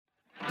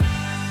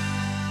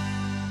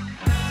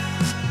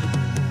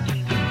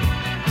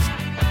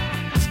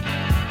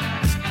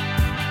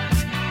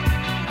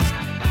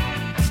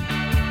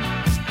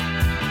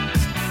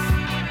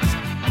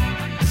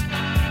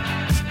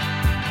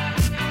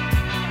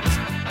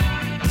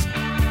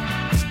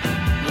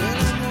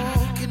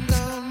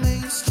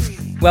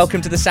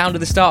Welcome to the sound of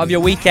the start of your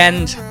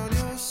weekend.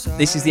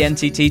 This is the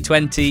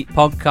NTT20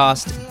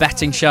 podcast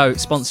betting show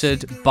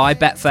sponsored by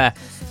Betfair.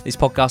 This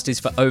podcast is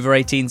for over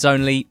 18s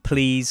only.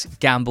 Please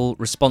gamble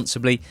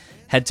responsibly.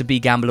 Head to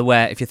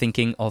BeGambleAware if you're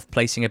thinking of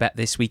placing a bet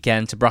this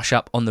weekend to brush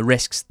up on the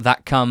risks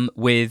that come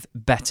with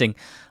betting.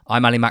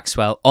 I'm Ali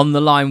Maxwell. On the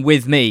line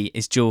with me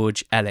is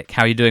George Ellick.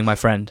 How are you doing, my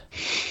friend?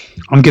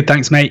 I'm good,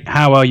 thanks, mate.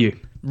 How are you?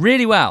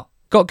 Really well.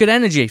 Got good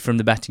energy from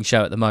the betting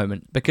show at the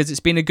moment because it's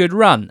been a good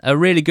run, a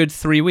really good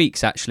 3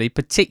 weeks actually,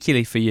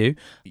 particularly for you.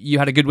 You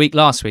had a good week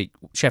last week.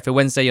 Sheffield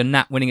Wednesday, your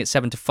Nat winning at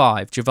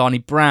 7-5. Giovanni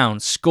Brown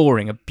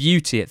scoring a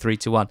beauty at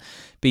 3-1.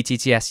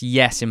 BTTS,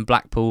 yes, in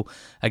Blackpool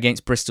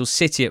against Bristol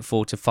City at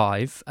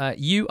 4-5.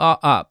 You are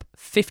up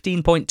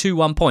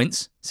 15.21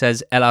 points,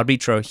 says El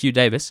Arbitro Hugh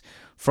Davis,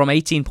 from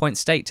 18-point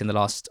staked in the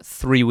last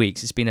 3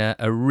 weeks. It's been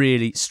a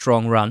really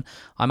strong run.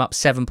 I'm up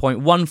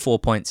 7.14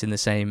 points in the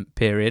same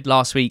period.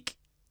 Last week,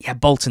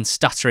 Bolton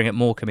stuttering at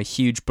Morecambe, a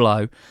huge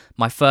blow.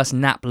 My first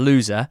NAP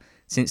loser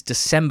since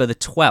December the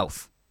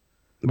 12th.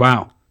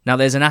 Wow. Now,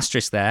 there's an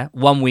asterisk there.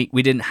 1 week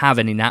we didn't have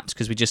any naps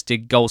because we just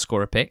did goal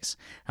scorer picks.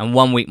 And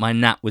 1 week my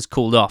nap was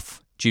called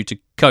off due to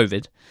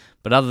COVID.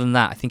 But other than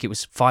that, I think it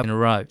was 5 in a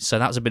row. So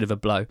that was a bit of a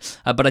blow.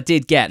 But I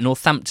did get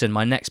Northampton,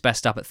 my next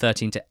best up at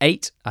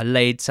 13-8. I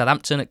laid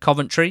Southampton at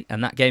Coventry,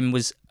 and that game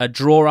was a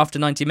draw after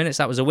 90 minutes.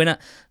 That was a winner.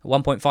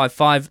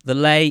 1.55 the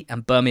lay,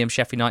 and Birmingham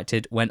Sheffield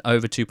United went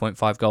over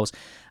 2.5 goals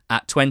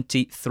at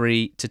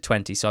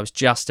 23-20. So I was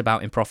just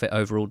about in profit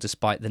overall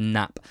despite the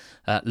nap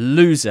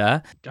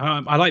loser.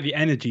 I like the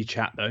energy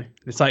chat, though.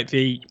 It's like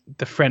the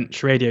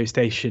French radio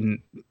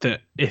station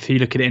that, if you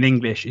look at it in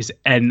English, is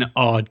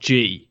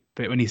NRG.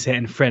 But when you say it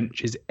in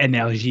French, is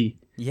énergie.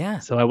 Yeah.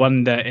 So I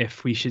wonder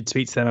if we should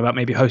speak to them about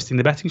maybe hosting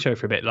the betting show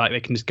for a bit. Like they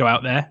can just go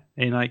out there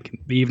in like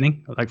the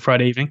evening, like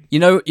Friday evening. You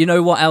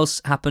know what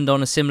else happened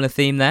on a similar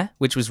theme there,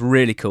 which was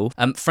really cool.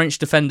 French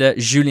defender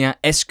Julien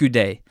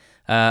Escudé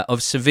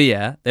of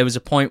Sevilla. There was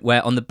a point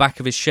where on the back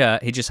of his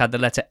shirt he just had the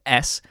letter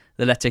S,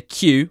 the letter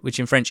Q, which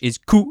in French is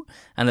coup,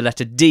 and the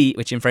letter D,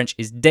 which in French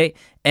is D.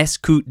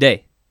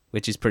 Escudé,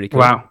 which is pretty cool.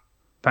 Wow,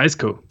 that is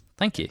cool.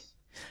 Thank you.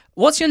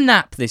 What's your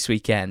nap this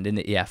weekend in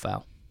the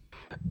EFL?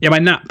 Yeah, my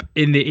nap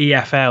in the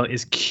EFL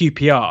is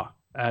QPR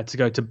to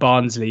go to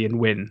Barnsley and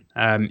win.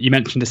 You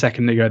mentioned a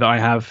second ago that I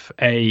have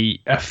a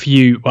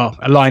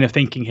line of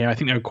thinking here. I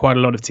think there are quite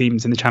a lot of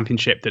teams in the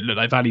Championship that look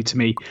like value to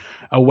me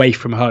away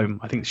from home.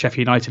 I think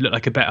Sheffield United look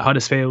like a better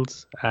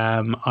Huddersfield.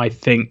 I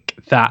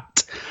think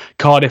that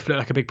Cardiff look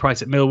like a big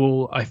price at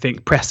Millwall. I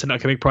think Preston look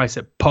like a big price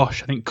at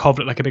Posh. I think Cov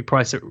look like a big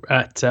price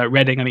at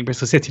Reading. I think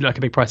Bristol City look like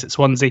a big price at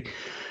Swansea.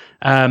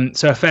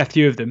 So a fair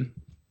few of them,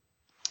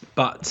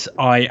 but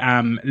I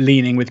am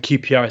leaning with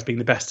QPR as being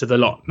the best of the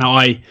lot. Now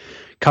I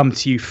come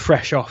to you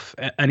fresh off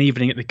an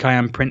evening at the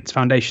Kiyan Prince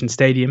Foundation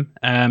Stadium,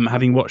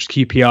 having watched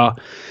QPR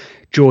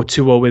draw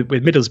 2-2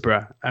 with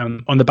Middlesbrough.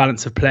 On the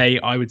balance of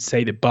play, I would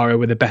say that Borough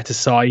were the better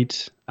side.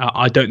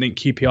 I don't think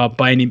QPR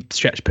by any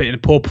stretch put in a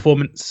poor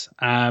performance.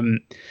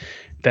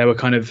 There were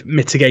kind of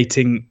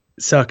mitigating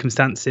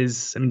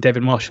circumstances. I mean,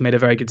 David Marshall made a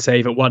very good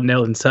save at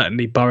 1-0, and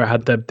certainly Borough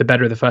had the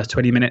better of the first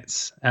 20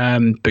 minutes.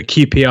 But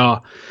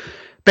QPR,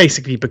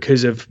 basically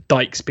because of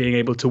Dykes being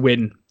able to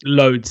win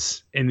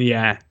loads in the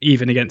air,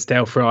 even against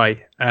Dale Fry,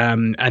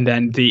 and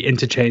then the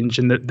interchange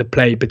and the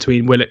play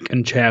between Willock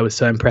and Chair was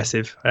so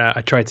impressive.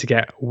 I tried to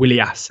get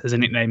Willias as a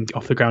nickname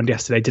off the ground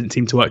yesterday. Didn't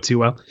seem to work too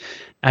well.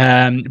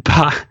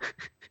 But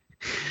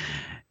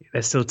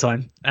there's still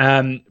time.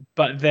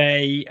 But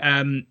they...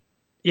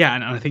 yeah,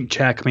 and I think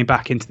Chair coming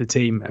back into the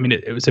team. I mean,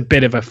 it was a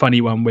bit of a funny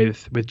one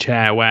with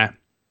Chair where,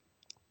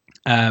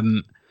 there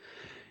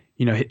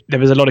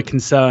was a lot of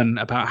concern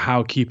about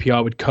how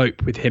QPR would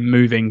cope with him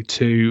moving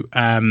to,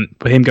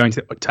 with him going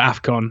to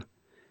AFCON,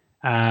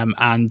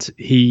 and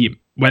he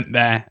went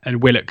there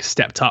and Willock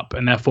stepped up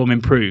and their form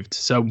improved.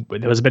 So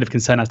there was a bit of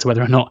concern as to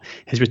whether or not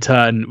his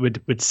return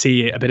would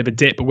see a bit of a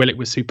dip, but Willock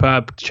was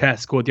superb. Chair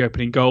scored the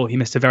opening goal. He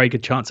missed a very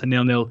good chance at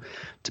 0-0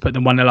 to put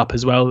them 1-0 up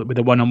as well with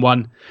a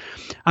 1-on-1.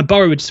 And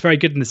Borough were just very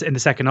good in the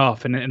second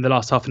half and in the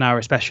last half an hour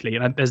especially.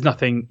 And there's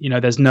nothing,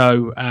 there's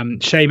no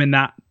shame in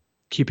that.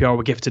 QPR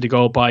were gifted a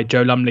goal by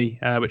Joe Lumley,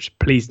 which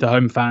pleased the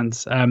home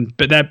fans.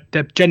 But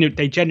they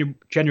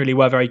genuinely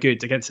were very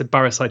good against a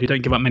Borough side who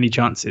don't give up many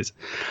chances.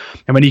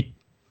 And when you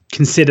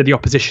consider the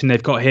opposition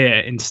they've got here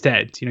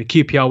instead,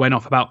 QPR went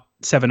off about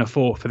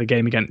 7-4 for the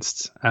game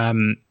against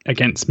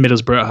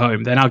Middlesbrough at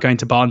home. They're now going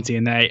to Barnsley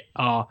and they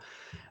are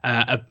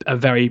a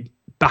very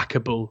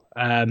backable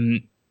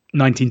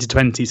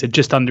 19-20, so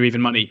just under even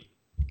money,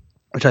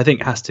 which I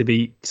think has to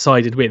be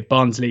sided with.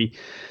 Barnsley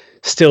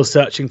still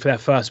searching for their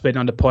first win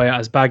under Poya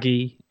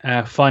Asbaghi.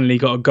 Finally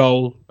got a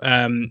goal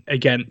in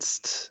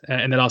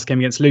the last game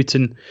against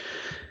Luton.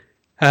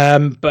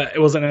 But it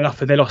wasn't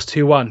enough and they lost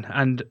 2-1.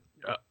 And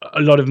a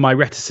lot of my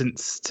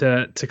reticence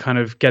to kind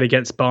of get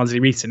against Barnsley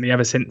recently,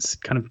 ever since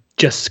kind of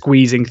just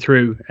squeezing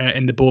through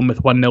in the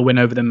Bournemouth 1-0 win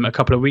over them a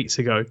couple of weeks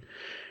ago,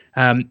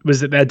 was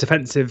that their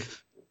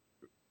defensive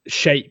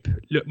shape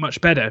looked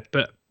much better.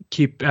 But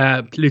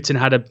Luton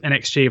had an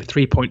XG of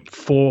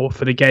 3.4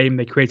 for the game.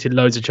 They created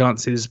loads of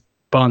chances.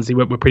 Barnsley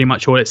were pretty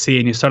much all at sea,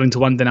 and you're starting to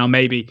wonder now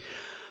maybe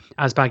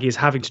Asbaghi is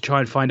having to try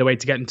and find a way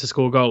to get them to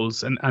score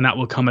goals, and that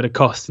will come at a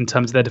cost in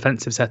terms of their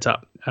defensive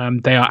setup.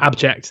 They are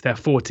abject. They're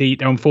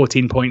on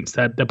 14 points.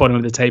 They're bottom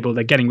of the table.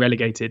 They're getting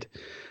relegated.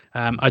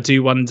 I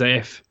do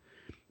wonder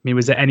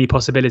was there any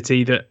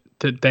possibility that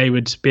they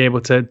would be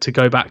able to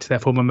go back to their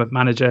former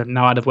manager,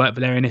 now out of work,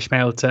 Valérien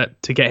Ismaël,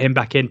 to get him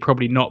back in?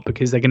 Probably not,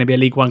 because they're going to be a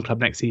League One club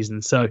next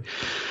season. So,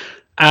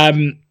 I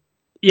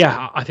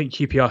think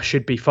QPR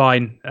should be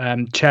fine.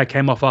 Chair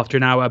came off after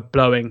an hour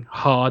blowing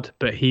hard,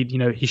 but he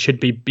should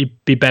be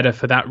better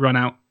for that run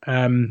out.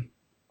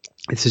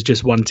 This is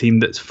just one team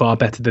that's far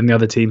better than the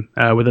other team,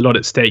 with a lot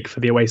at stake for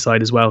the away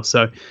side as well.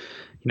 So,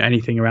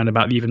 anything around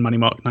about the even money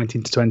mark,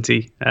 19 to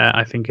 20,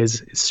 I think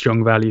is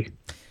strong value.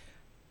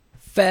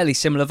 Fairly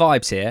similar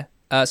vibes here.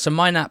 So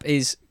my nap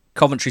is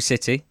Coventry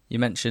City. You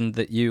mentioned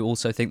that you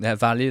also think they're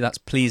value. That's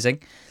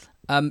pleasing.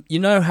 You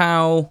know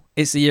how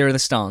it's the year of the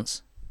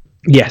stance?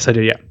 Yes, I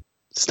do, yeah.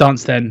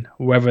 Stance then,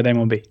 wherever they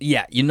will be.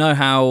 Yeah, you know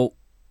how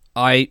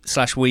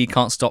we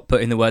can't stop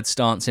putting the word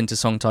stance into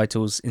song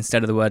titles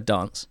instead of the word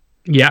dance?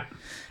 Yeah.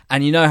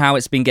 And you know how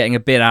it's been getting a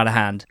bit out of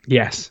hand?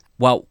 Yes.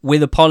 Well,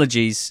 with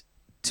apologies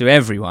to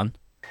everyone,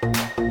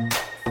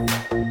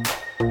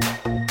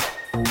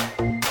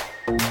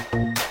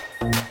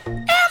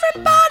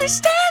 everybody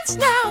stands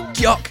now.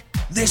 Yuck,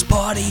 this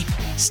party.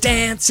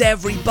 Stance,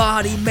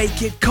 everybody.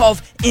 Make it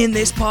cov in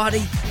this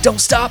party. Don't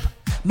stop,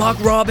 Mark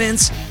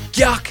Robbins.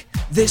 Yuck,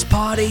 this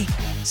party.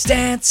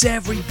 Stance,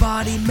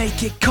 everybody.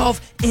 Make it cov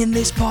in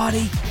this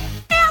party.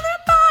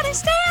 Everybody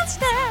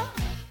stands now.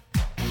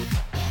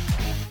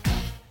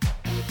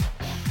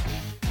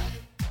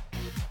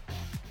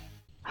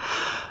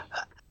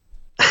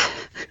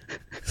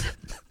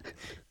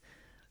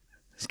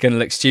 It's going to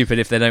look stupid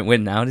if they don't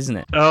win now, isn't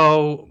it?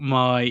 Oh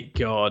my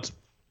God.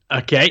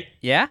 Okay.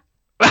 Yeah?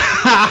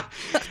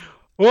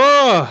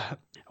 Whoa.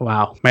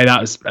 Wow. Mate,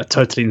 that was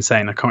totally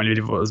insane. I can't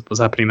believe what was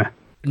happening there.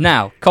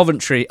 Now,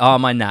 Coventry are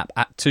my nap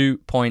at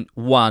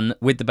 2.1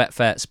 with the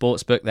Betfair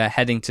Sportsbook. They're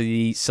heading to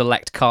the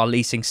Select Car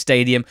Leasing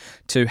Stadium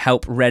to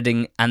help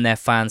Reading and their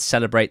fans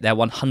celebrate their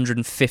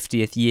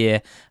 150th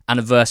year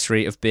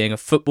anniversary of being a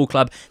football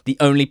club. The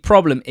only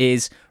problem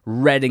is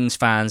Reading's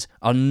fans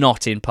are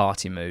not in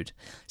party mood.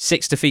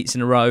 6 defeats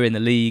in a row in the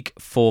league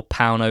for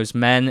Pauno's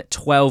men,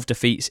 12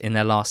 defeats in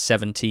their last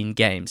 17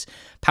 games.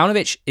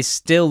 Paunovic is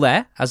still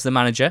there as the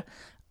manager.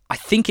 I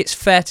think it's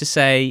fair to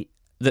say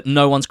that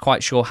no one's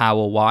quite sure how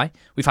or why.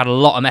 We've had a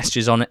lot of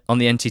messages on the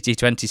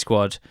NTT20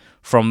 squad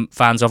from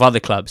fans of other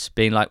clubs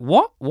being like,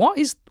 why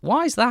is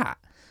that?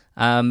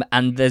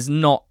 And there's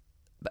not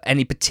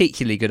any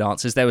particularly good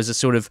answers. There was a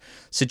sort of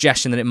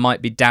suggestion that it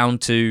might be down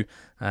to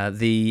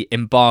the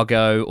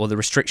embargo or the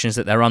restrictions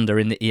that they're under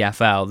in the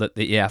EFL, that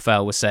the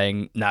EFL was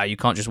saying, no, you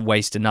can't just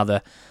waste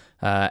another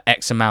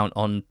X amount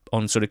on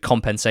sort of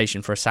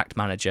compensation for a sacked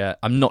manager.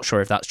 I'm not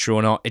sure if that's true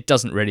or not. It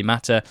doesn't really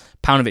matter.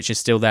 Paunovic is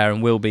still there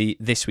and will be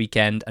this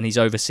weekend, and he's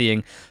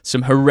overseeing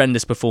some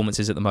horrendous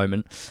performances at the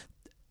moment.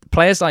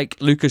 Players like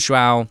Lucas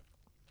João,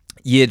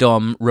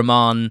 Yiadom,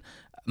 Roman,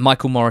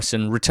 Michael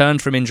Morrison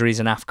returned from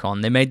injuries in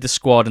AFCON. They made the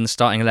squad and the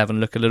starting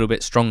 11 look a little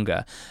bit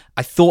stronger.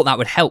 I thought that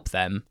would help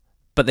them,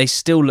 but they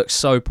still look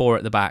so poor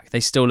at the back. They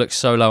still look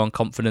so low on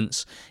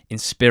confidence, in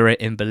spirit,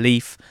 in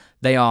belief.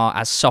 They are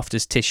as soft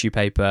as tissue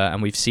paper,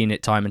 and we've seen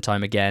it time and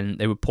time again.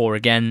 They were poor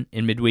again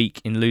in midweek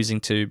in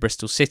losing to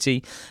Bristol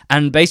City.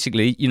 And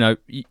basically,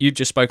 you've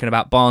just spoken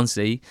about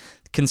Barnsley,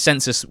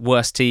 consensus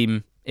worst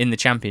team in the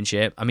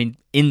Championship. I mean,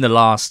 in the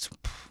last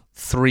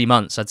 3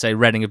 months, I'd say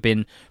Reading have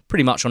been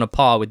pretty much on a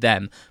par with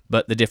them,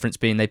 but the difference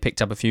being they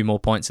picked up a few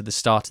more points at the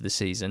start of the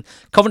season.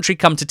 Coventry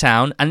come to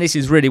town, and this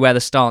is really where the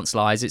stance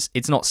lies.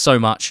 It's not so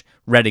much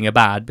Reading are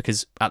bad,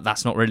 because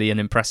that's not really an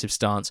impressive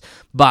stance,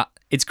 but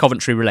it's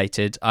Coventry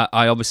related.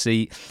 I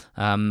obviously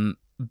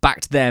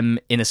backed them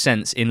in a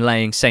sense in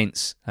laying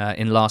Saints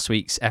in last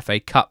week's FA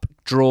Cup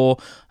draw,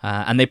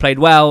 and they played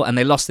well and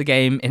they lost the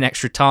game in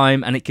extra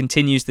time, and it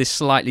continues this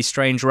slightly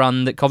strange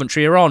run that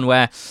Coventry are on,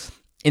 where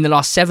in the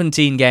last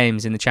 17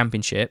 games in the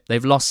Championship,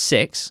 they've lost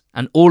 6,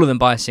 and all of them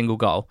by a single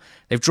goal.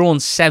 They've drawn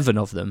 7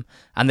 of them,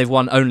 and they've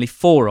won only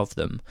 4 of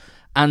them.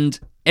 And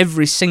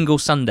every single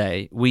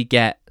Sunday, we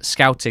get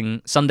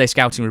Sunday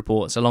scouting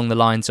reports along the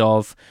lines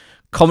of,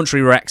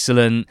 Coventry were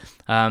excellent.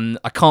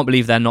 I can't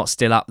believe they're not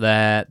still up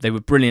there. They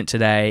were brilliant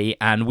today,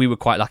 and we were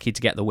quite lucky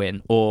to get the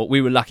win. Or we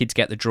were lucky to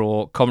get the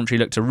draw. Coventry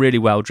looked a really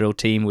well-drilled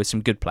team with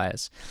some good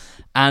players.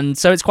 And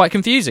so it's quite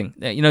confusing.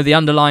 The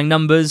underlying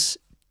numbers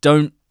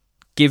don't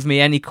give me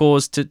any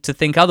cause to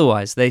think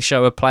otherwise. They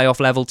show a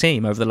playoff-level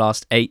team over the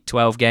last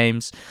 8-12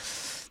 games.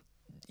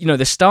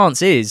 The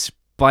stance is,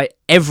 by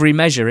every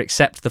measure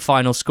except the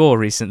final score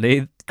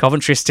recently,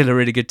 Coventry is still a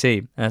really good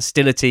team.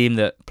 Still a team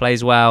that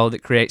plays well,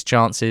 that creates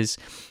chances,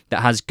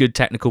 that has good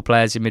technical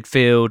players in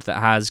midfield, that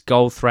has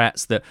goal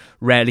threats, that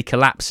rarely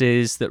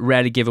collapses, that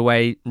rarely give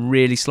away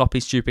really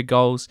sloppy, stupid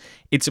goals.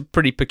 It's a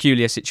pretty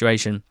peculiar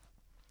situation.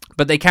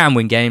 But they can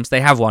win games.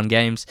 They have won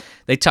games.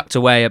 They tucked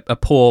away a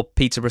poor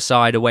Peterborough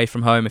side away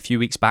from home a few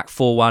weeks back,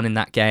 4-1 in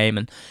that game.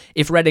 And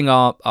if Reading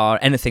are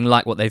anything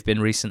like what they've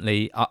been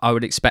recently, I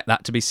would expect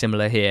that to be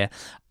similar here.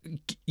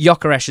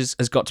 Gyökeres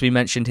has got to be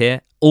mentioned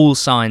here. All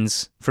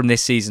signs from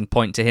this season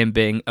point to him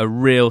being a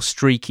real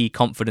streaky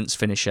confidence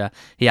finisher.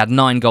 He had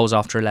 9 goals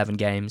after 11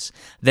 games.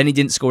 Then he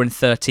didn't score in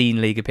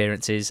 13 league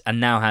appearances and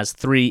now has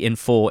 3 in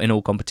 4 in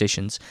all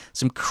competitions.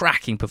 Some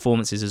cracking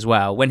performances as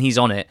well. When he's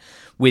on it,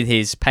 with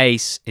his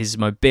pace, his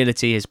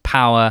mobility, his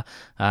power,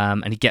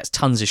 and he gets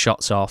tons of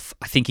shots off,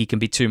 I think he can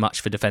be too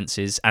much for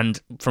defences. And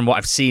from what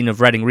I've seen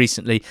of Reading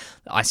recently,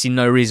 I see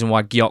no reason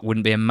why Gyök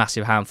wouldn't be a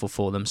massive handful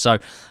for them. So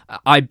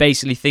I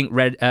basically think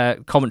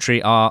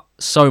Coventry are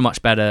so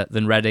much better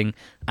than Reading,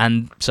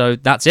 and so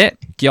that's it.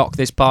 Gyök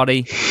this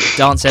party,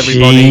 dance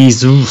everybody,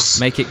 Jesus.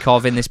 Make it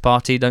Cov in this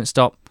party, don't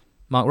stop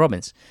Mark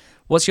Robins.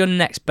 What's your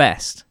next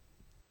best?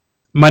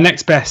 My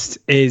next best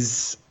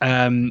is,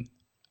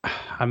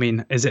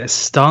 is it a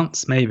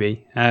stance?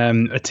 Maybe.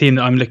 A team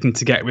that I'm looking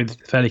to get with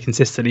fairly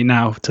consistently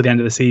now till the end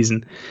of the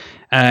season.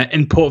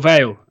 In Port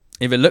Vale.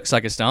 If it looks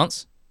like a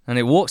stance, and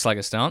it walks like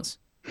a stance,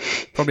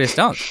 probably a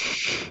stance.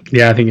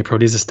 Yeah, I think it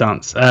probably is a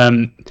stance.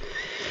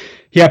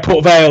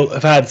 Port Vale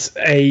have had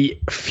a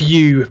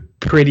few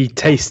pretty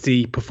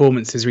tasty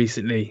performances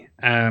recently.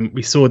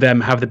 We saw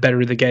them have the better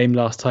of the game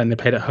last time they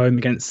played at home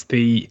against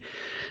the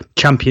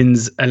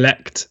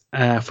champions-elect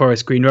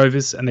Forest Green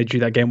Rovers, and they drew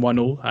that game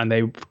 1-1, and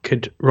they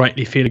could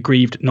rightly feel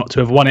aggrieved not to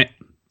have won it.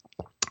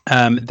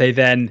 They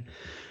then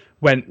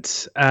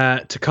went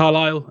to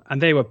Carlisle,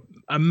 and they were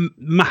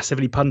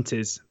massively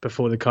punted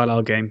before the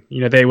Carlisle game.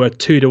 You know, they were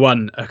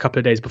 2-1 a couple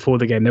of days before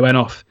the game. They went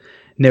off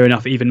near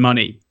enough even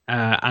money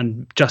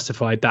and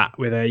justified that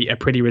with a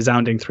pretty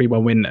resounding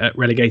 3-1 win at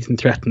relegating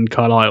threatened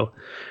Carlisle.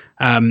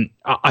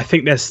 I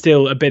think there's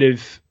still a bit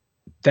of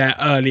their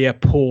earlier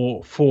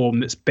poor form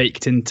that's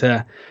baked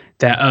into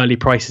their early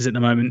prices at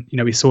the moment. You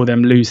know, we saw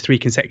them lose 3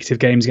 consecutive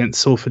games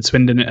against Salford,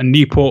 Swindon and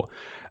Newport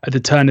at the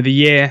turn of the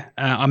year.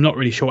 I'm not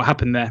really sure what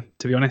happened there,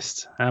 to be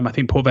honest. I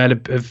think Port Vale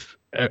have,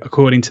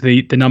 according to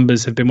the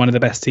numbers, have been one of the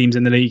best teams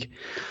in the league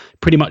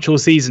pretty much all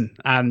season,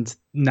 and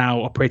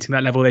now operating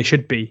that level they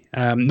should be.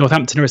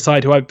 Northampton are a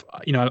side who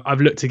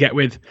I've looked to get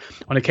with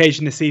on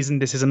occasion this season.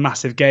 This is a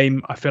massive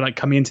game. I feel like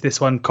coming into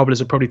this one,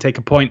 Cobblers will probably take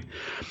a point,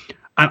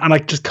 and I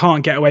just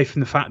can't get away from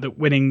the fact that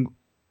winning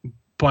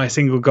by a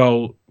single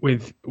goal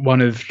with one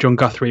of John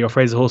Guthrie or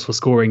Fraser Horsfall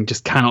scoring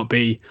just cannot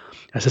be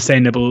a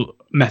sustainable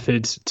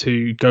method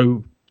to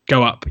go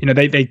up. You know,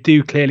 they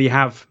do clearly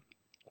have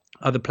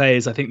other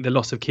players. I think the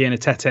loss of Kian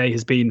Atete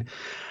has been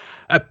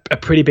a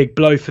pretty big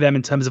blow for them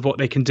in terms of what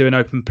they can do in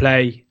open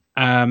play.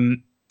 I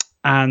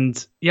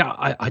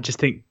just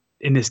think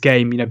in this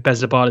game, you know,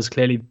 Bezdabal has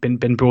clearly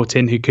been brought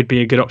in, who could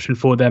be a good option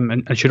for them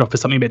and should offer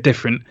something a bit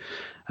different.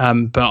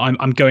 But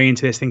I'm going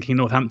into this thinking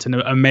Northampton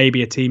are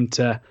maybe a team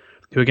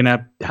who are going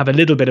to have a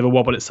little bit of a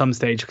wobble at some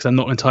stage, because I'm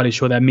not entirely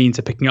sure their means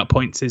of picking up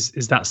points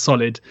is that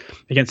solid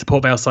against the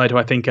Port Vale side, who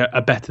I think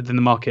are better than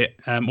the market,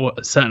 or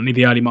certainly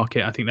the early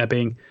market. I think they're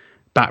being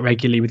backed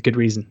regularly with good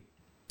reason.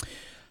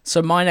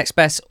 So my next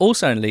best,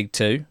 also in League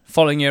 2,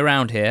 following you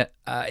around here,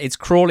 it's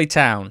Crawley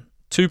Town,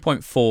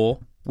 2.4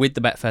 with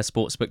the Betfair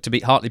Sportsbook to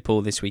beat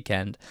Hartlepool this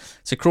weekend.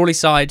 It's a Crawley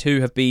side who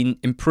have been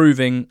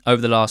improving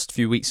over the last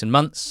few weeks and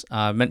months.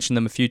 I mentioned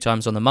them a few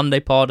times on the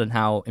Monday pod and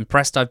how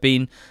impressed I've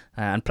been,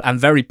 and I'm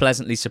very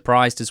pleasantly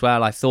surprised as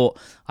well. I thought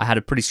I had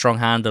a pretty strong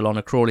handle on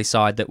a Crawley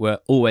side that were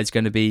always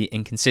going to be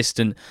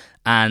inconsistent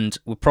and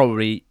were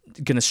probably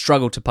going to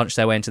struggle to punch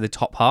their way into the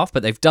top half,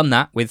 but they've done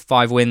that with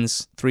 5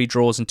 wins, 3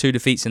 draws and 2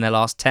 defeats in their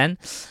last 10.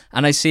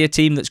 And I see a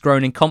team that's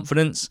grown in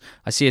confidence.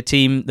 I see a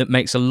team that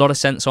makes a lot of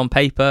sense on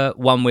paper,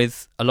 one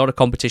with a lot of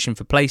competition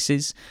for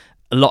places,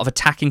 a lot of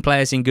attacking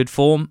players in good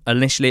form.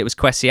 Initially it was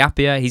Kwesi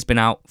Appiah. He's been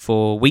out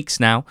for weeks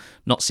now,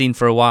 not seen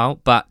for a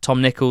while, but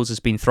Tom Nichols has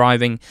been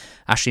thriving.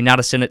 Ashley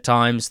Nadesan at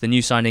times. The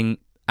new signing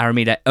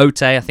Aramide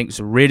Ote, I think, was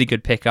a really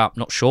good pickup.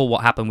 Not sure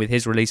what happened with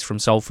his release from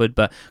Salford,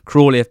 but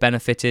Crawley have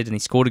benefited, and he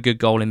scored a good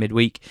goal in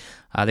midweek.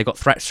 They've got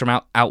threats from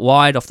out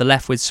wide off the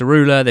left with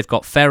Cerula. They've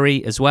got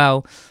Ferry as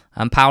well,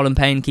 and Powell and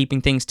Payne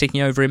keeping things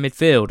ticking over in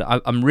midfield.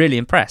 I'm really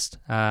impressed.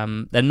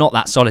 They're not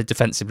that solid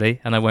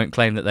defensively, and I won't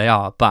claim that they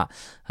are, but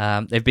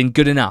they've been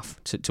good enough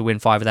to win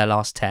 5 of their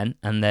last 10,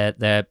 and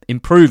they're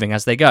improving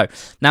as they go.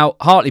 Now,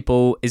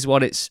 Hartlepool is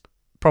what it's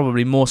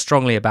probably more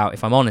strongly about,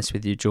 if I'm honest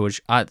with you,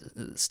 George.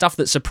 Stuff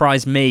that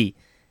surprised me,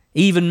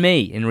 even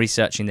me, in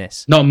researching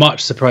this. Not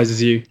much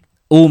surprises you.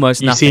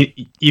 Almost nothing.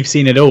 You've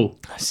seen it all.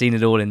 I've seen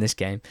it all in this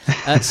game.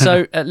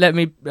 So let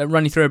me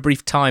run you through a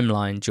brief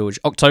timeline, George.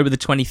 October the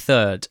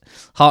 23rd,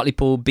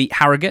 Hartlepool beat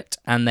Harrogate,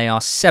 and they are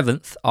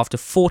 7th after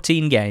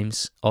 14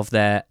 games of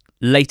their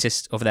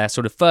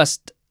sort of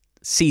first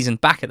season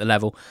back at the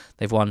level.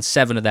 They've won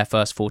 7 of their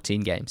first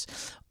 14 games.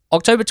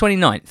 October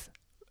 29th,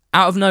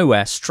 out of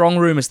nowhere, strong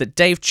rumours that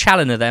Dave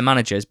Challoner, their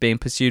manager, is being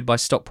pursued by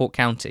Stockport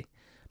County.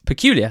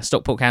 Peculiar,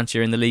 Stockport County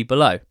are in the league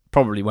below.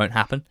 Probably won't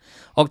happen.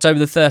 October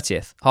the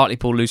 30th,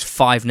 Hartlepool lose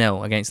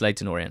 5-0 against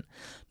Leyton Orient.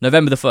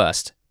 November the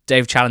 1st,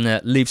 Dave Challoner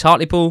leaves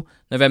Hartlepool.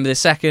 November the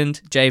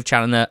 2nd, Dave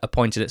Challoner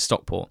appointed at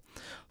Stockport.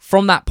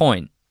 From that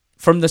point,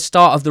 from the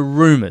start of the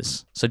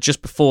rumours, so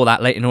just before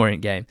that Leyton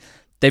Orient game,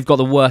 they've got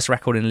the worst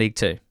record in League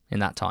Two in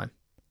that time.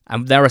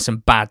 And there are some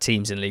bad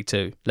teams in League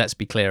Two, let's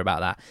be clear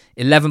about that.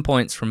 11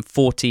 points from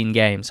 14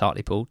 games,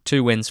 Hartlepool.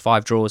 2 wins,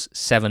 5 draws,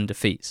 7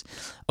 defeats.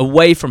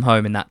 Away from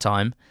home in that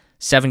time,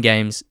 7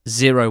 games,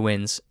 0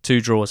 wins, 2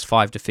 draws,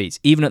 5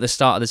 defeats. Even at the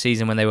start of the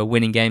season when they were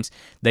winning games,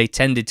 they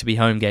tended to be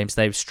home games.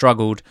 They've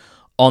struggled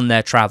on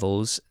their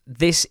travels.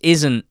 This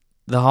isn't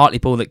the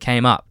Hartlepool that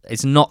came up.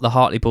 It's not the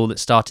Hartlepool that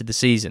started the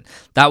season.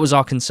 That was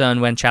our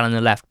concern when Challoner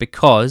left,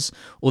 because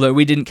although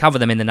we didn't cover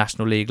them in the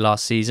National League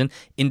last season,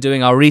 in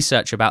doing our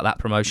research about that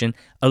promotion,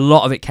 a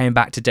lot of it came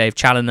back to Dave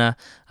Challoner,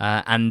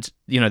 and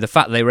the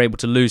fact that they were able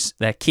to lose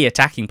their key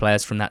attacking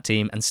players from that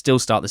team and still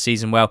start the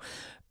season well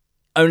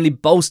only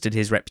bolstered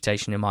his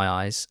reputation in my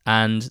eyes.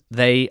 And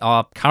they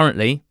are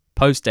currently,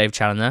 post Dave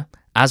Challoner,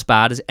 as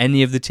bad as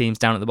any of the teams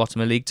down at the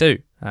bottom of League Two.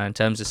 In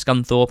terms of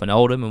Scunthorpe and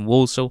Oldham and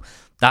Walsall,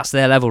 that's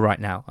their level right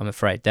now, I'm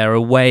afraid. Their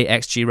away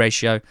XG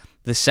ratio,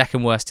 the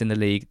second worst in the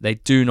league. They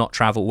do not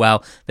travel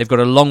well. They've got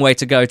a long way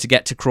to go to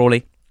get to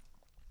Crawley,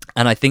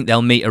 and I think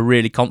they'll meet a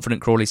really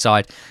confident Crawley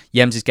side.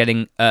 Yems is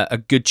getting a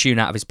good tune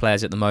out of his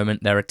players at the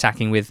moment. They're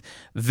attacking with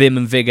vim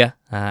and vigour.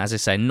 As I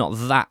say, not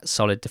that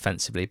solid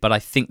defensively, but I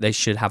think they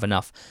should have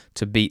enough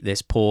to beat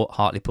this poor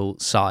Hartlepool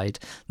side.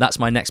 That's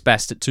my next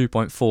best at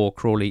 2.4,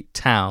 Crawley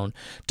Town.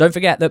 Don't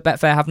forget that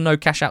Betfair have no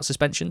cash-out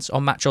suspensions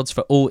on match odds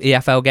for all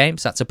EFL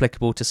games. That's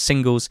applicable to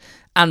singles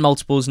and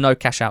multiples. No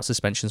cash-out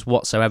suspensions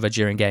whatsoever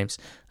during games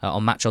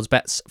on match odds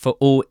bets for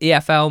all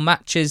EFL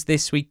matches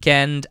this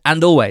weekend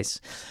and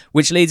always.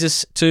 Which leads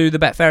us to the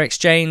Betfair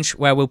Exchange,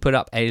 where we'll put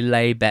up a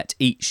lay bet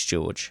each,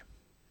 George.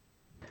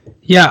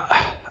 Yeah,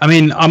 I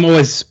mean, I'm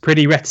always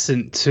pretty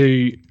reticent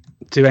to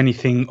do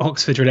anything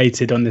Oxford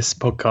related on this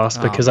podcast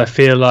because I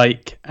feel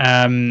like,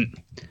 I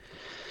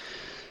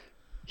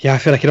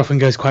feel like it often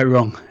goes quite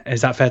wrong. Is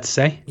that fair to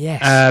say?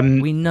 Yes,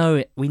 we know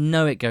it. We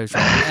know it goes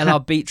wrong. El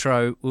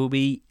Arbitro will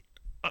be,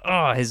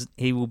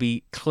 he will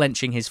be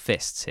clenching his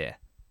fists here.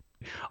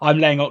 I'm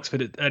laying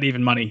Oxford at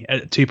even money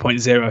at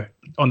 2.0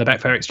 on the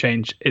Betfair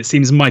Exchange. It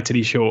seems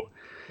mightily short.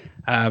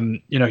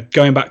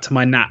 Going back to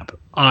my nap,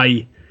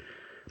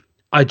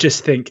 I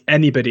just think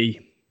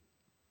anybody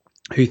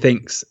who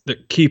thinks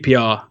that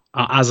QPR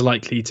are as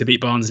likely to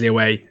beat Barnsley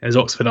away as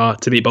Oxford are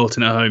to beat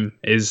Bolton at home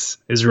is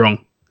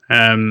wrong.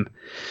 The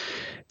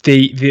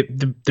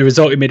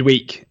result in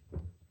midweek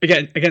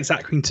against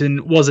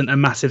Accrington wasn't a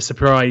massive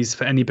surprise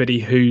for anybody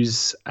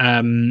who's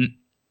been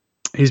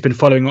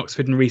following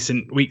Oxford in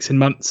recent weeks and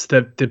months.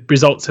 The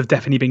results have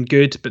definitely been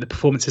good, but the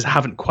performances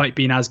haven't quite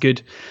been as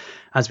good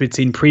as we'd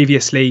seen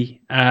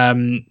previously.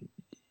 The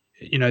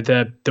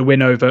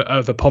win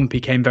over Pompey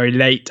came very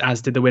late,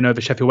 as did the win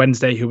over Sheffield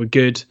Wednesday, who were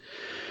good.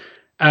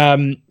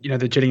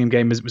 The Gillingham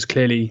game was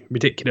clearly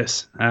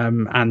ridiculous,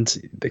 and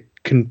they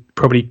can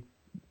probably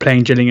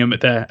playing Gillingham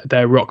at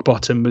their rock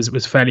bottom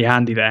was fairly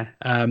handy there.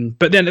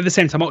 But then at the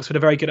same time, Oxford are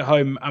very good at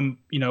home.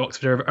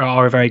 Oxford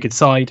are a very good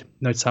side.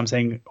 Notice I'm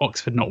saying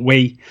Oxford, not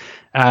we,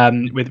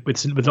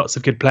 with lots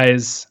of good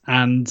players,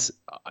 and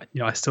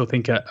I still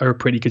think are a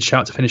pretty good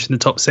shout to finish in the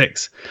top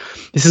 6.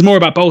 This is more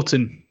about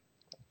Bolton.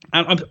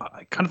 And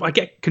I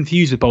get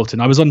confused with Bolton.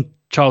 I was on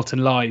Charlton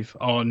Live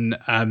on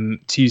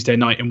Tuesday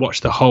night and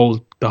watched the whole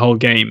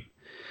game,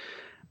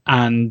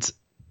 and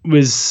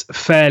was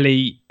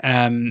fairly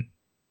the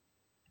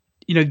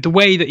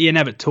way that Ian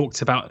Evatt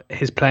talked about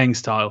his playing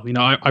style.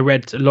 I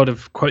read a lot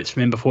of quotes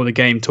from him before the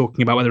game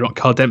talking about whether or not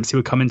Carl Dempsey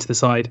would come into the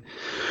side,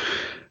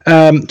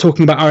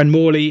 talking about Aaron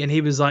Morley, and he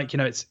was like,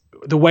 it's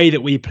the way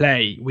that we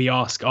play. We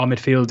ask our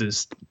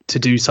midfielders to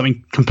do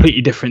something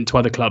completely different to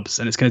other clubs,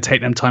 and it's going to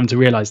take them time to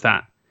realise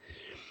that.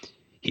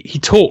 He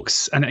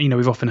talks, and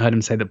we've often heard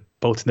him say that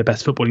Bolton are the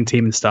best footballing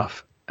team and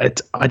stuff. I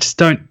just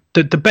don't.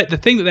 The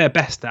thing that they're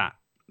best at,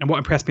 and what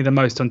impressed me the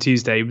most on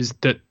Tuesday, was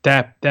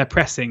that their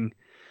pressing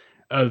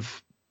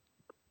of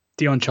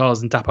Dion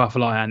Charles and Dapo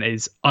Afolayan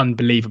is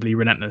unbelievably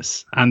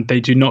relentless, and they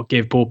do not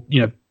give ball.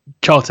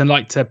 Charlton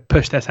like to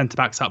push their centre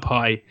backs up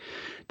high.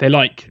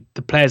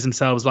 The players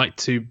themselves like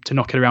to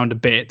knock it around a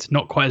bit,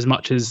 not quite as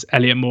much as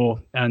Elliot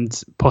Moore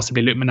and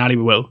possibly Luke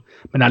Manali will.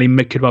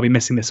 Manali could well be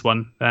missing this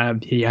one.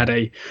 He had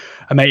a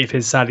mate of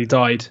his sadly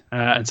died,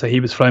 and so he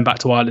was flown back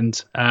to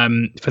Ireland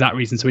for that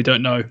reason. So we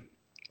don't know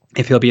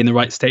if he'll be in the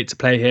right state to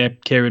play here.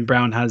 Kieran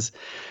Brown has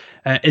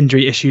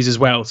injury issues as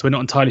well, so we're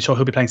not entirely sure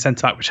he'll be playing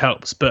centre back, which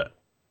helps. But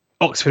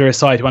Oxford are a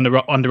side who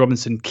under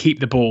Robinson keep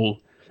the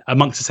ball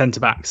amongst the centre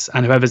backs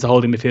and whoever's the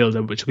holding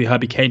midfielder, which will be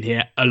Herbie Kane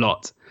here a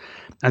lot.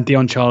 And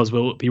Dion Charles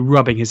will be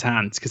rubbing his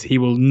hands because he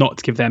will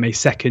not give them a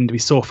second. We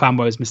saw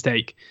Famwo's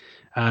mistake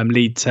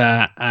lead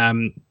to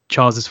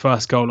Charles's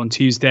first goal on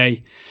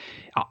Tuesday.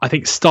 I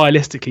think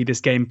stylistically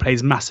this game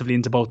plays massively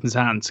into Bolton's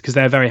hands because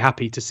they're very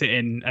happy to sit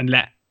in and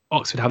let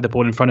Oxford have the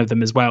ball in front of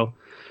them as well.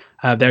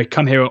 They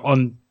come here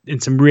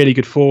in some really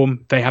good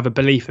form. They have a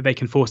belief that they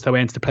can force their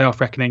way into the playoff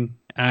reckoning.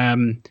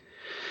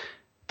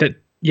 That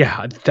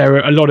Yeah, there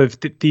are a lot of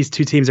these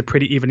two teams are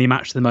pretty evenly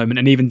matched at the moment,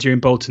 and even during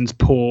Bolton's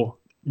poor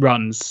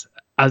runs,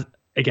 as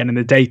again in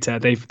the data,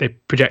 they've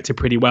projected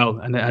pretty well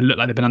and look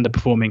like they've been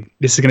underperforming.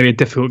 This is going to be a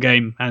difficult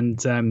game, and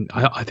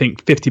I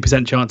think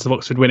 50% chance of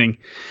Oxford winning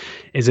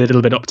is a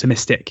little bit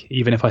optimistic,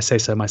 even if I say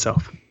so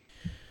myself.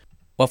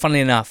 Well,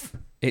 funnily enough,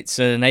 it's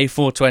an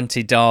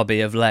A420 derby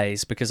of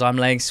lays because I'm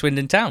laying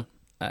Swindon Town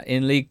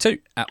in League 2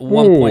 at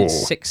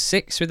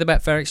 1.66 with the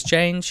Betfair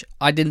Exchange.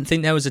 I didn't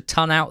think there was a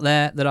ton out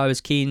there that I was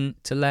keen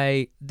to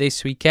lay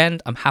this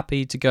weekend. I'm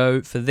happy to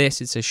go for this.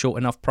 It's a short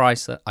enough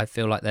price that I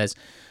feel like there's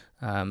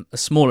a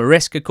smaller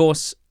risk, of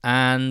course.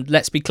 And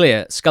let's be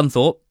clear,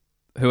 Scunthorpe,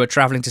 who are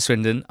travelling to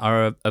Swindon,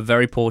 are a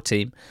very poor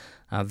team,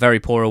 a very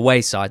poor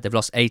away side. They've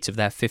lost 8 of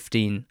their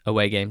 15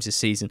 away games this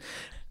season.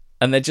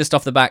 And they're just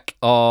off the back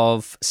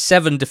of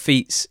 7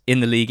 defeats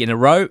in the league in a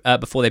row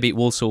before they beat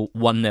Walsall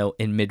 1-0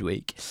 in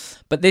midweek.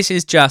 But this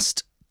is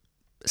just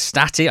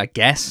statty, I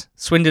guess.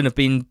 Swindon have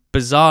been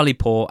bizarrely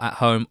poor at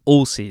home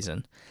all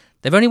season.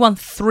 They've only won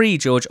 3,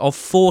 George, of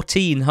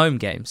 14 home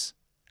games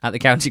at the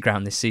County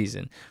Ground this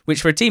season,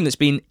 which for a team that's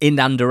been in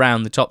and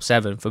around the top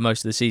 7 for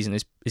most of the season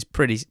is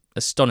pretty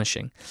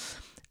astonishing.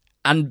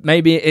 And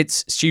maybe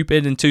it's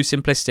stupid and too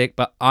simplistic,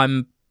 but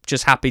I'm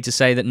just happy to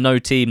say that no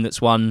team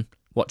that's won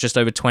just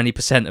over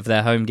 20% of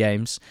their home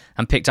games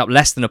and picked up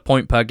less than a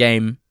point per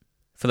game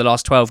for the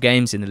last 12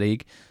 games in the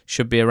league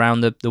should be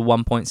around the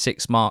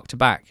 1.6 mark to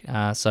back.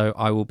 So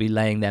I will be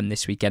laying them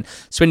this weekend.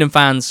 Swindon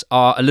fans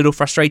are a little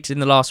frustrated in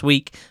the last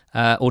week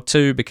or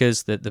two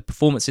because the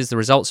performances, the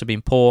results have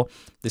been poor.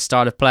 The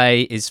style of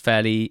play is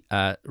fairly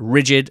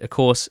rigid, of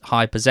course,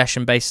 high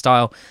possession-based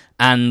style,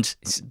 and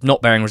it's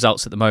not bearing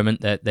results at the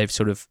moment.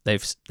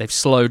 They've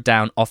slowed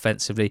down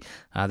offensively.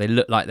 They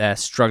look like they're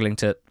struggling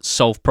to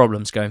solve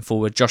problems going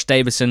forward. Josh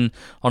Davison,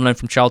 on loan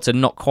from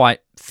Charlton, not quite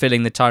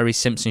filling the Tyrese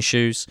Simpson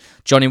shoes.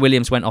 Johnny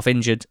Williams went off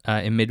injured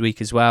in midweek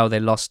as well.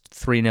 They lost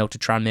 3-0 to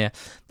Tranmere.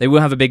 They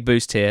will have a big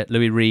boost here.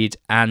 Louis Reed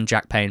and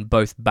Jack Payne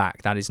both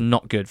back. That is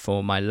not good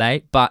for my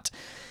lay, but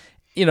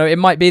it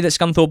might be that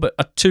Scunthorpe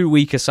are too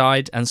weak a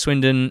side and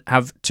Swindon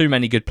have too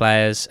many good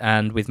players,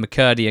 and with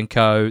McCurdy and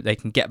co, they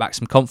can get back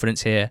some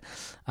confidence here.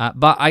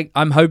 But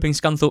I'm hoping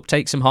Scunthorpe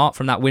take some heart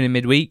from that win in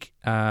midweek,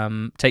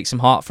 take some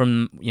heart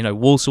from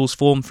Walsall's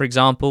form, for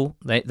example.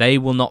 They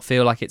will not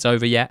feel like it's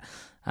over yet,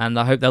 and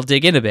I hope they'll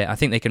dig in a bit. I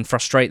think they can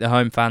frustrate the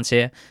home fans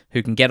here,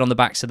 who can get on the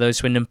backs of those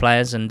Swindon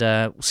players, and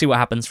we'll see what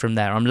happens from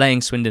there. I'm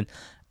laying Swindon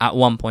at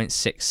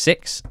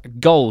 1.66.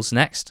 Goals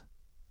next.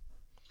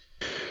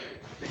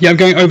 Yeah, I'm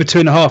going over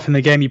 2.5 in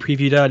the game you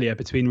previewed earlier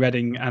between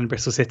Reading and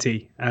Bristol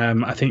City.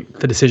 I think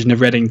the decision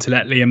of Reading to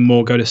let Liam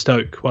Moore go to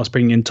Stoke whilst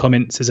bringing in Tom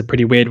Ince is a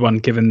pretty weird one,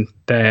 given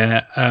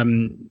their,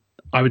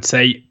 I would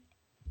say,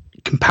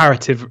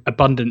 comparative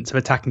abundance of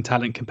attacking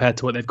talent compared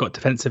to what they've got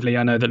defensively.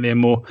 I know that Liam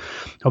Moore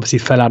obviously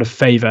fell out of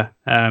favour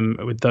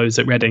with those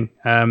at Reading,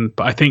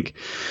 but I think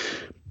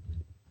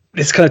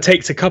this kind of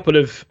takes a couple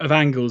of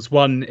angles.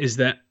 One is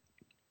that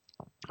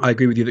I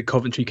agree with you that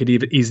Coventry could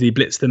easily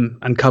blitz them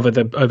and cover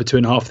the over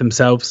 2.5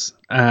 themselves.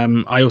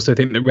 I also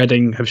think that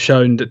Reading have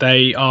shown that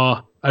they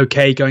are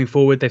okay going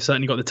forward. They've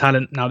certainly got the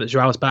talent now that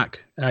Joao's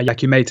back.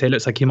 Yaku Mete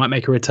looks like he might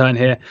make a return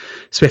here.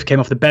 Swift came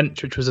off the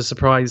bench, which was a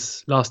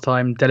surprise last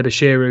time.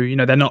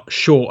 Delabashiru, they're not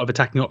short of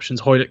attacking options.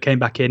 Hoylett came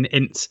back in,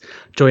 Ince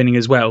joining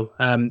as well.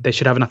 They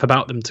should have enough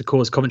about them to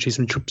cause Coventry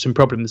some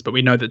problems, but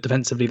we know that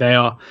defensively they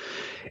are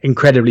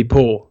incredibly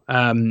poor.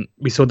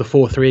 We saw the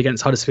 4-3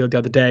 against Huddersfield the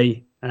other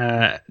day.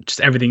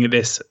 Just everything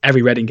at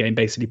every Reading game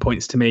basically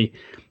points to me.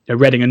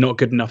 Reading are not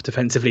good enough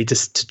defensively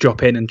to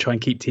drop in and try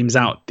and keep teams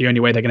out. The only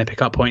way they're going to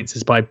pick up points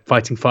is by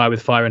fighting fire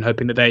with fire and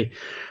hoping that they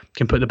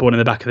can put the ball in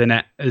the back of the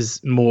net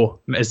as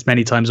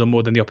many times or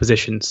more than the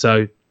opposition.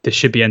 So this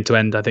should be end to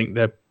end. I think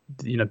they're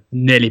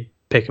nearly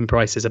picking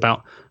prices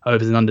about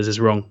overs and unders is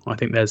wrong. I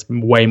think there's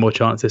way more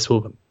chance this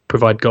will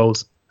provide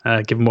goals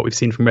given what we've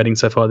seen from Reading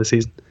so far this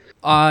season.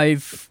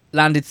 I've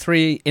landed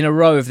 3 in a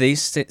row of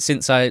these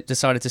since I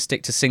decided to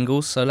stick to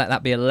singles, so let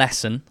that be a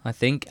lesson. I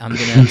think I'm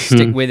going to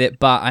stick with it,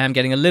 but I am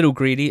getting a little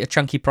greedy, a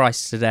chunky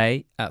price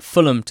today.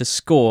 Fulham to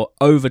score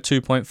over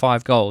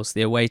 2.5 goals,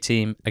 the away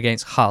team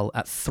against Hull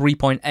at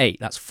 3.8.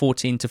 That's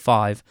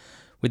 14-5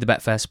 with the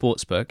Betfair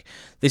Sportsbook.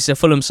 This is a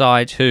Fulham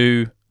side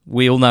who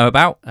we all know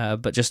about,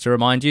 but just to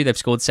remind you, they've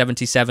scored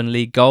 77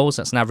 league goals.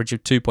 That's an average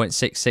of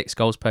 2.66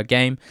 goals per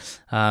game.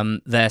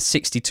 Their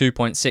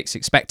 62.6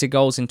 expected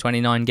goals in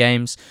 29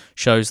 games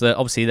shows that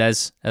obviously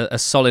there's a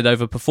solid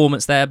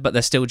overperformance there, but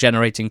they're still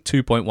generating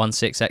 2.16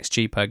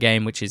 XG per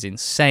game, which is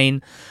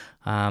insane.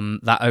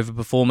 That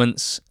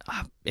overperformance,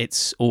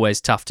 it's always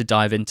tough to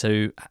dive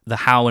into the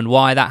how and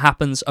why that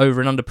happens,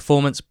 over and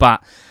underperformance,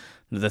 but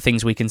the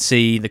things we can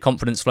see, the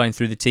confidence flowing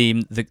through the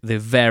team, the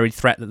varied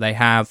threat that they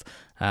have,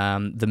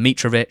 the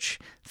Mitrovic,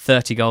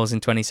 30 goals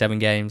in 27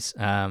 games.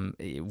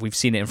 We've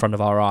seen it in front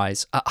of our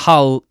eyes. At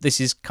Hull, this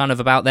is kind of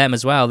about them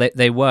as well.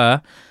 They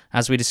were,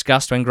 as we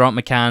discussed, when Grant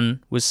McCann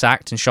was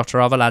sacked and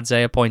Shotar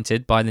Arveladze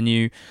appointed by the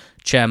new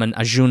chairman,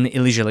 Ajun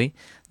Ilijali,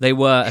 they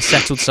were a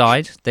settled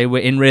side. They were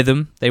in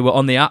rhythm. They were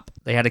on the up.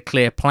 They had a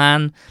clear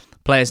plan.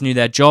 Players knew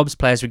their jobs.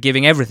 Players were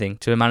giving everything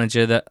to a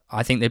manager that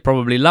I think they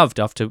probably loved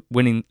after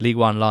winning League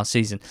One last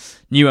season.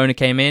 New owner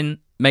came in,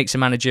 makes a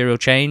managerial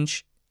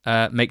change,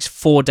 makes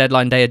 4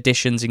 deadline day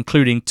additions,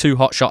 including 2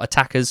 hotshot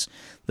attackers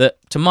that,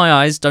 to my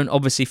eyes, don't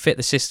obviously fit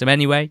the system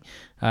anyway,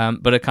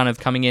 but are kind of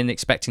coming in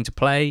expecting to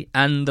play.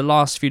 And the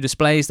last few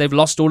displays, they've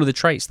lost all of the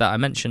traits that I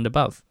mentioned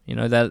above. You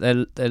know,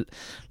 they're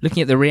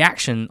looking at the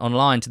reaction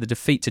online to the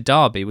defeat to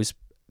Derby was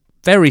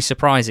very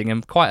surprising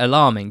and quite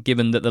alarming,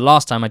 given that the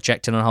last time I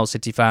checked in on Hull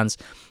City fans,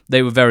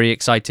 they were very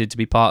excited to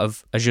be part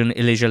of Acun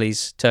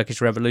Ilıcalı's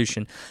Turkish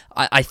revolution.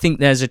 I think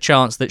there's a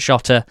chance that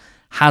Shota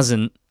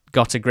hasn't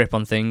got a grip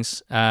on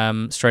things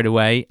straight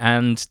away,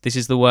 and this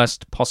is the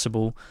worst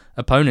possible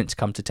opponent to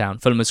come to town.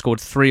 Fulham have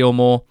scored 3 or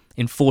more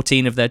in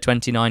 14 of their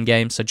 29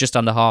 games, so just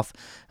under half,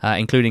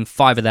 including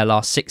 5 of their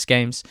last 6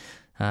 games.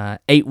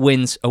 8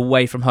 wins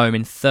away from home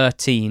in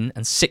 13,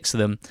 and 6 of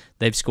them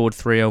they've scored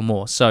 3 or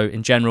more. So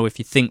in general, if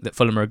you think that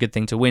Fulham are a good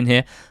thing to win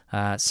here,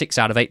 6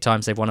 out of 8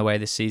 times they've won away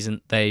this season,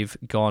 they've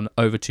gone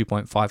over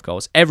 2.5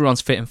 goals.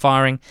 Everyone's fit and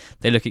firing.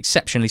 They look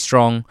exceptionally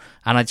strong.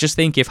 And I just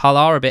think if Hull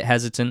are a bit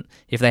hesitant,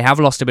 if they have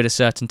lost a bit of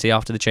certainty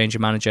after the change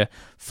of manager,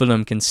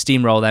 Fulham can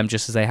steamroll them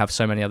just as they have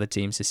so many other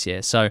teams this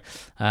year. So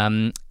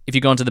if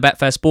you go onto the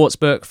Betfair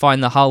Sportsbook,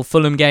 find the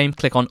Hull-Fulham game,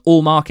 click on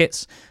all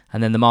markets,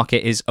 and then the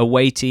market is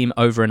away team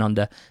over and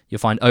under. You'll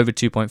find over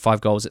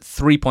 2.5 goals at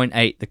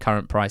 3.8, the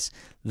current price.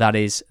 That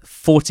is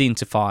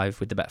 14-5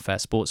 with the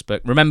Betfair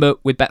Sportsbook. Remember,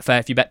 with Betfair,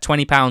 if you bet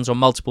 £20 on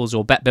multiples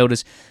or bet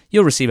builders,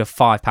 you'll receive a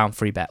 £5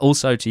 free bet.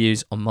 Also to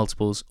use on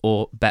multiples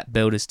or bet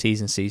builders. T's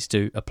and C's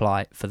do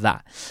apply for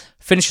that.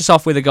 Finish us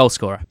off with a goal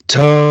scorer.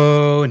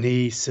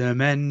 Tony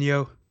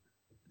Semenyo.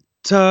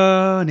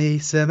 Tony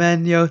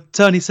Semenyo.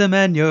 Tony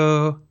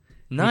Semenyo.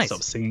 Nice.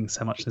 Stop singing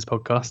so much in this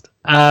podcast.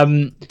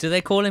 Do they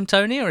call him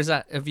Tony, or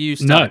have you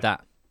started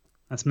that?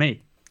 That's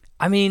me.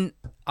 I mean,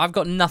 I've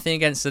got nothing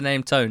against the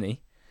name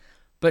Tony,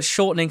 but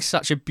shortening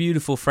such a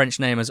beautiful French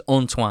name as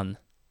Antoine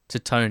to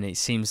Tony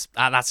seems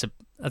that's a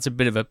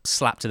bit of a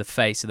slap to the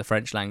face of the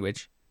French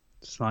language.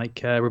 It's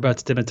like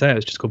Roberto Di Matteo.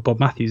 It's just called Bob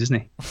Matthews,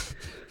 isn't he?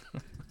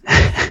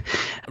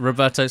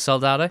 Roberto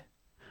Soldado?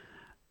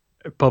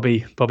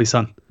 Bobby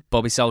Son.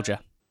 Bobby Soldier.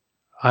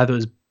 Either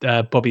it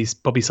was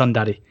Bobby Son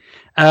Daddy.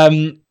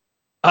 Semenyo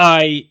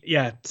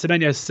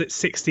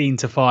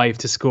 16-5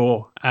 to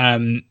score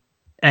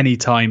any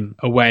time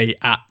away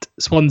at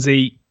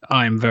Swansea.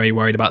 I'm very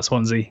worried about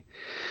Swansea.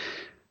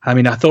 I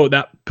mean, I thought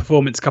that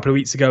performance a couple of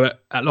weeks ago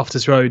at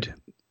Loftus Road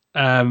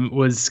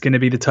was going to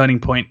be the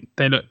turning point.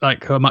 They looked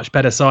like a much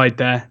better side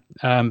there,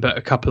 but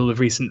a couple of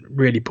recent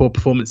really poor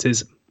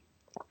performances.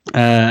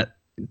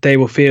 They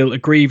will feel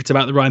aggrieved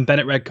about the Ryan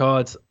Bennett red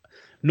card.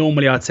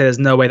 Normally, I'd say there's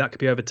no way that could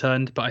be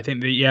overturned, but I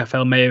think the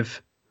EFL may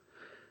have,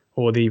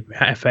 or the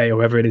FA, or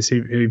whoever it is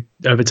who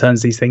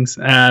overturns these things,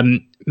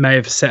 may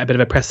have set a bit of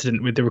a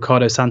precedent with the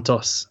Ricardo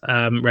Santos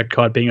red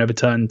card being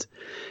overturned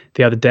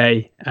the other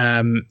day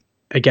for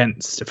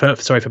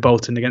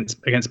Bolton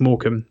against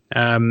Morecambe,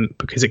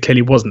 because it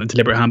clearly wasn't a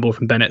deliberate handball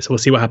from Bennett. So we'll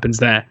see what happens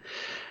there.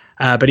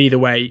 But either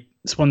way,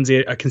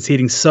 Swansea are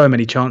conceding so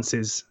many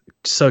chances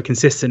so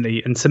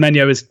consistently, and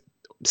Semenyo is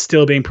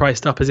still being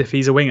priced up as if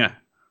he's a winger.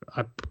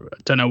 I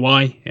don't know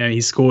why.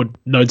 He's scored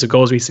loads of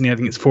goals recently. I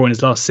think it's 4 in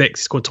his last 6.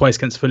 He scored twice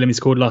against Fulham. He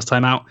scored last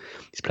time out.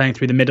 He's playing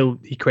through the middle.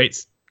 He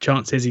creates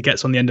chances. He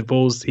gets on the end of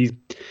balls. He's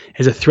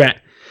a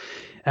threat,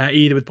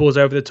 either with balls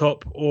over the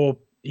top, or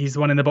he's the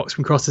one in the box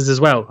from crosses as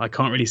well. I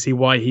can't really see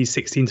why he's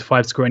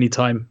 16-5 to score any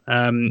time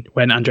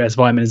when Andreas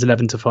Weimann is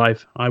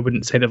 11-5. I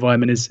wouldn't say that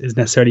Weimann is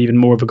necessarily even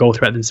more of a goal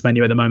threat than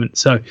Semenyo at the moment.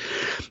 So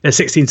at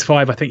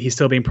 16-5, I think he's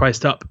still being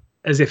priced up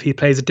as if he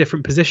plays a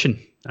different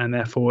position and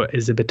therefore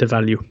is a bit of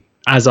value,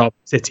 as are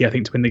City, I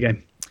think, to win the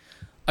game.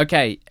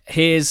 Okay,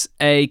 here's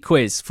a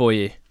quiz for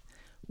you.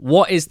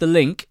 What is the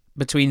link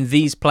between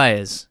these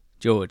players,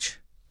 George?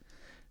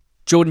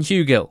 Jordan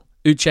Hugill,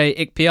 Uche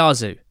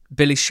Ikpeazu,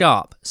 Billy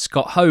Sharp,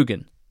 Scott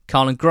Hogan,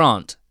 Karlan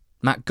Grant,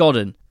 Matt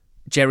Godden,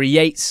 Jerry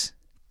Yates,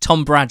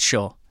 Tom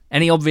Bradshaw.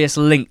 Any obvious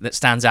link that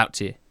stands out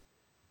to you?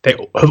 They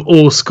have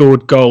all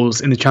scored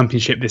goals in the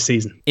Championship this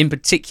season. In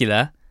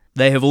particular,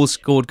 they have all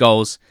scored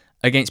goals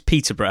against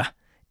Peterborough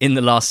in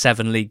the last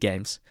 7 league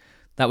games.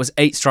 That was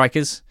 8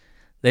 strikers.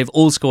 They've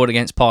all scored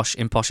against Posh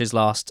in Posh's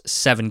last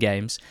 7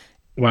 games.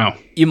 Wow.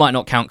 You might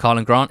not count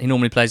Karlan Grant. He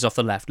normally plays off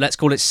the left. Let's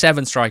call it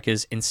 7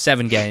 strikers in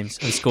 7 games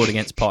and scored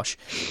against Posh.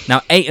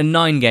 Now, 8 and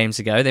 9 games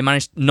ago, they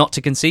managed not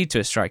to concede to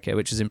a striker,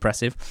 which is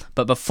impressive.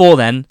 But before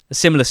then, a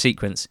similar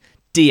sequence.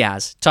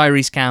 Diaz,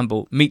 Tyrese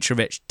Campbell,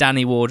 Mitrovic,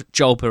 Danny Ward,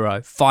 Joel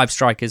Perreault, 5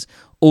 strikers,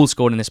 all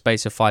scored in the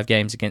space of 5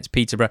 games against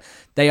Peterborough.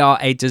 They are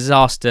a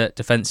disaster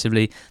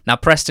defensively. Now,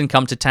 Preston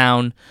come to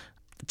town,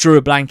 drew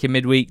a blank in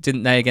midweek,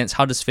 didn't they, against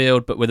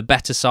Huddersfield, but with a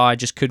better side,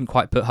 just couldn't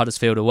quite put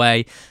Huddersfield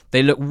away.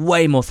 They look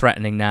way more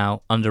threatening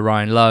now under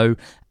Ryan Lowe,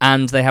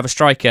 and they have a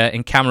striker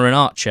in Cameron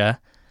Archer,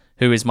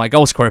 who is my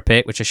goal scorer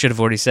pick, which I should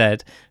have already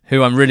said,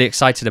 who I'm really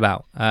excited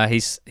about.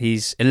 He's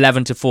 11-4,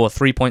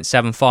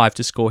 3.75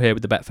 to score here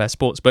with the Betfair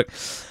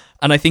Sportsbook.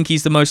 And I think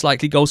he's the most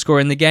likely goal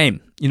scorer in the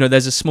game. You know,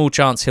 there's a small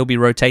chance he'll be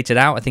rotated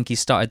out. I think he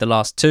started the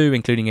last two,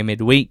 including a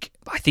midweek.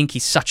 I think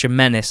he's such a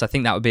menace. I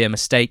think that would be a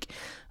mistake.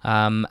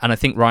 And I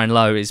think Ryan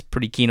Lowe is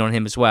pretty keen on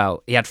him as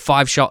well. He had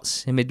 5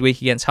 shots in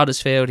midweek against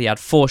Huddersfield. He had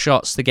 4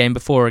 shots the game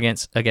before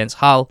against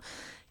Hull.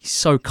 He's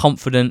so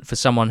confident for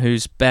someone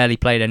who's barely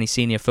played any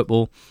senior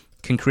football.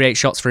 Can create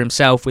shots for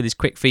himself with his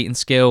quick feet and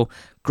skill.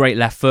 Great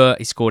left foot.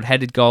 He scored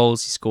headed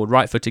goals. He scored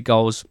right-footed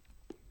goals.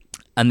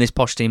 And this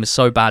Posh team is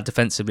so bad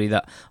defensively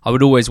that I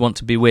would always want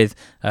to be with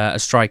a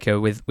striker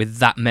with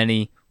that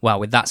many,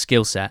 with that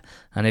skill set.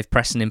 And if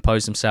Preston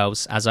impose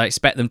themselves, as I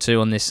expect them to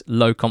on this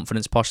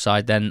low-confidence Posh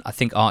side, then I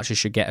think Archer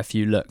should get a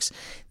few looks.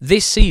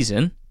 This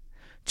season,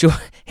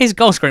 his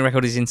goal-scoring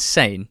record is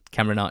insane,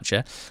 Cameron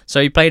Archer.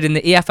 So he played in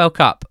the EFL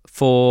Cup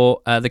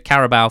for the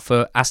Carabao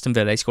for Aston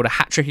Villa. He scored a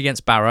hat-trick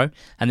against Barrow,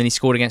 and then he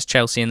scored against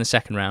Chelsea in the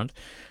second round.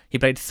 He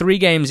played 3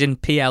 games in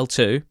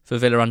PL2 for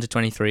Villa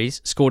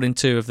under-23s, scored in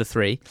 2 of the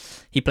 3.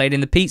 He played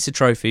in the Pizza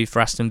Trophy for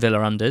Aston Villa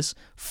unders,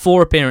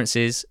 4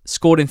 appearances,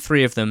 scored in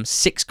 3 of them,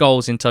 6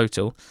 goals in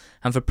total.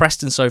 And for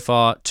Preston so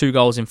far, 2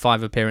 goals in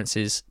 5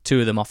 appearances, 2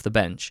 of them off the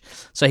bench.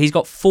 So he's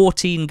got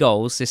 14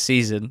 goals this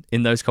season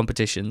in those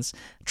competitions.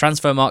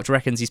 Transfermarkt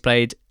reckons he's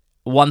played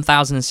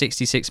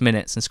 1,066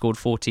 minutes and scored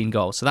 14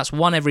 goals. So that's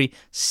 1 every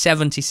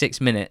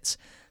 76 minutes.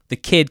 The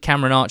kid,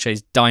 Cameron Archer,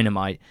 is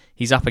dynamite.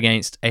 He's up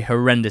against a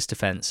horrendous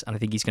defence, and I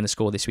think he's going to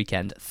score this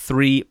weekend.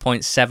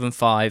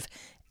 3.75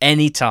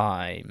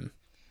 anytime.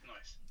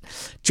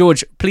 Nice.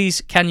 George, please,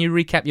 can you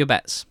recap your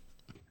bets?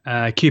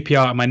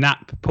 QPR, my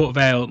nap. Port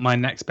Vale, my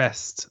next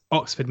best.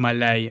 Oxford, my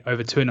lay.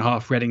 Over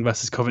 2.5, Reading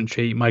versus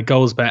Coventry. My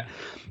goals bet.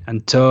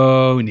 And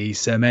Tony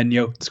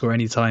Semenyo, to score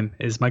anytime,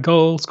 is my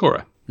goal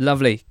scorer.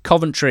 Lovely.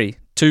 Coventry,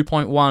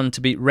 2.1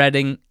 to beat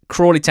Reading.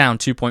 Crawley Town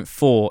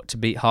 2.4 to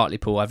beat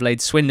Hartlepool. I've laid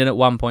Swindon at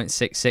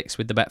 1.66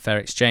 with the Betfair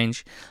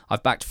exchange.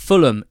 I've backed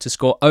Fulham to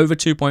score over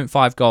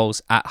 2.5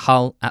 goals at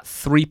Hull at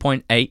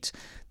 3.8.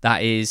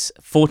 That is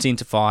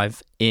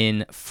 14-5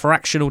 in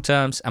fractional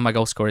terms. And my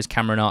goal scorer is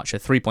Cameron Archer,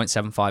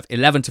 3.75,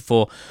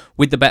 11-4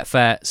 with the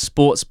Betfair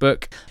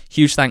Sportsbook.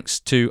 Huge thanks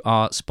to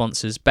our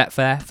sponsors,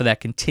 Betfair, for their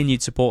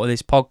continued support of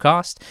this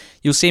podcast.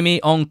 You'll see me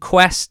on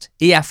Quest,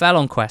 EFL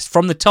on Quest,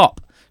 from the top,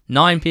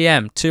 9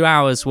 p.m, 2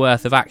 hours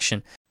worth of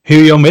action. Who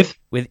are you on with?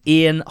 With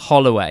Ian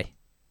Holloway.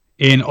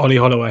 Ollie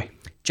Holloway.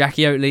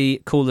 Jackie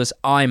Oatley called us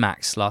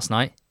IMAX last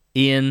night.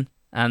 Ian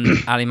and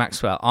Ali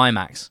Maxwell,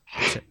 IMAX,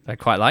 which I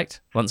quite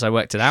liked once I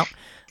worked it out.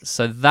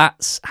 So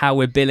that's how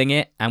we're billing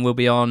it, and we'll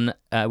be on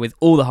with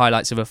all the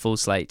highlights of a full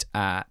slate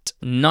at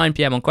 9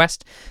 p.m. on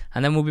Quest,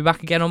 and then we'll be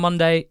back again on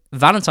Monday,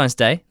 Valentine's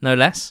Day, no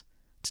less,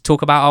 to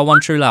talk about our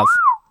one true love,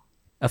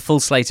 a full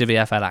slate of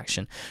EFL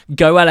action.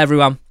 Go well,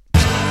 everyone.